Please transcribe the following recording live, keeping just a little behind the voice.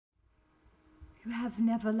You have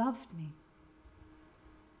never loved me.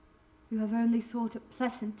 You have only thought it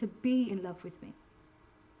pleasant to be in love with me.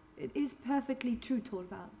 It is perfectly true,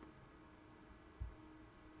 Torvald.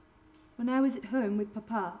 When I was at home with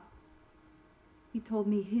Papa, he told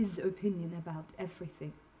me his opinion about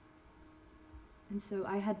everything. And so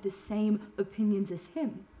I had the same opinions as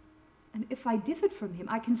him. And if I differed from him,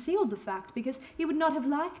 I concealed the fact because he would not have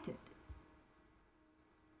liked it.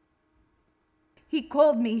 He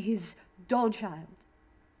called me his doll child.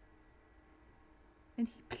 And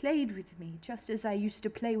he played with me just as I used to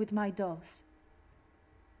play with my dolls.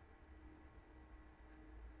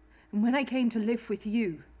 And when I came to live with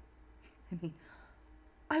you,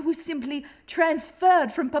 I was simply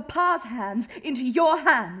transferred from Papa's hands into your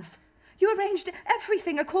hands. You arranged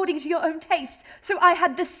everything according to your own tastes, so I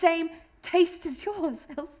had the same taste as yours,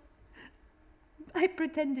 else I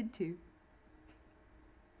pretended to.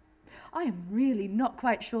 I am really not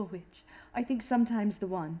quite sure which. I think sometimes the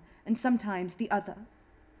one, and sometimes the other.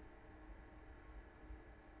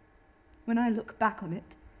 When I look back on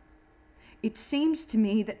it, it seems to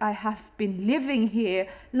me that I have been living here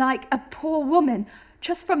like a poor woman,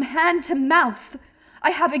 just from hand to mouth. I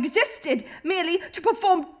have existed merely to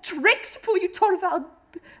perform tricks for you, Torvald,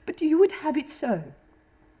 but you would have it so.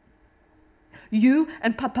 You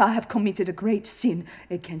and Papa have committed a great sin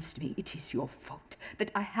against me. It is your fault that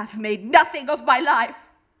I have made nothing of my life.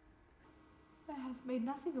 I have made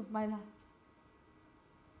nothing of my life.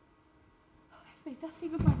 I've made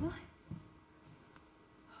nothing of my life.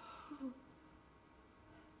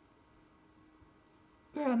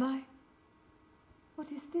 Where am I? What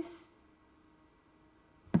is this?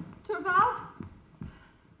 Torvald?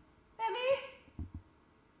 Emmy?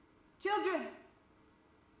 Children?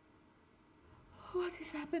 What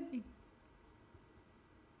is happening?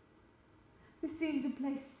 This seems a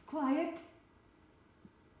place quiet,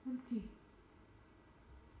 empty,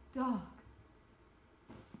 dark.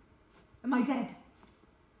 Am I dead?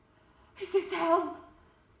 Is this hell?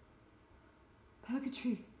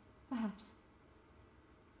 Purgatory, perhaps.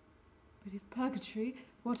 But if purgatory,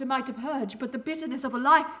 what am I to purge but the bitterness of a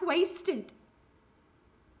life wasted?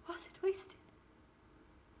 Was it wasted?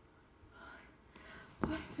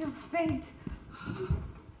 I feel faint.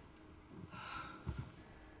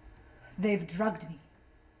 They've drugged me.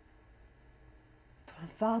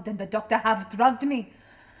 Torvald and the doctor have drugged me.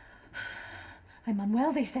 I'm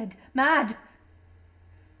unwell, they said. Mad.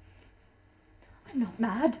 I'm not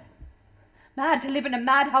mad. Mad to live in a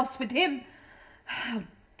madhouse with him. How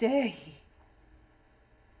dare he?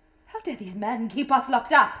 How dare these men keep us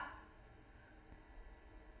locked up?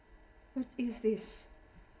 What is this?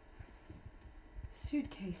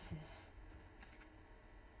 Suitcases.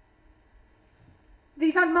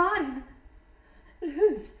 These are mine. But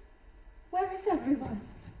whose? Where is everyone?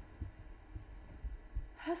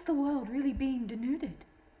 Has the world really been denuded?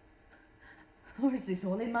 Or is this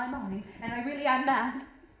all in my mind, and I really am mad?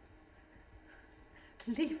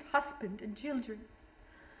 To leave husband and children.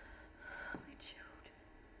 My children.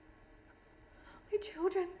 My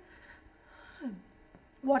children.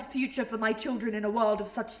 What future for my children in a world of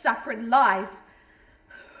such saccharine lies?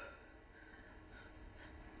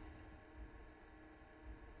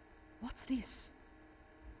 What's this?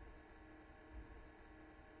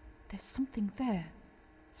 There's something there,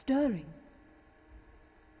 stirring.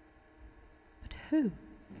 But who?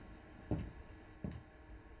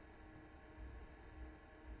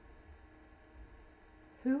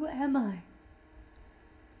 Who am I?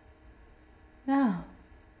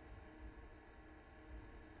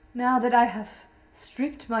 Now that I have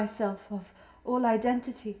stripped myself of all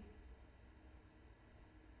identity,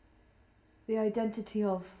 the identity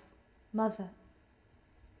of mother,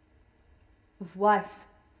 of wife,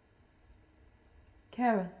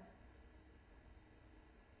 carer,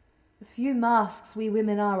 the few masks we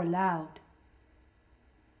women are allowed.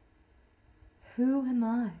 Who am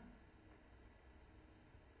I?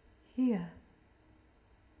 Here.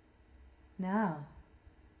 Now.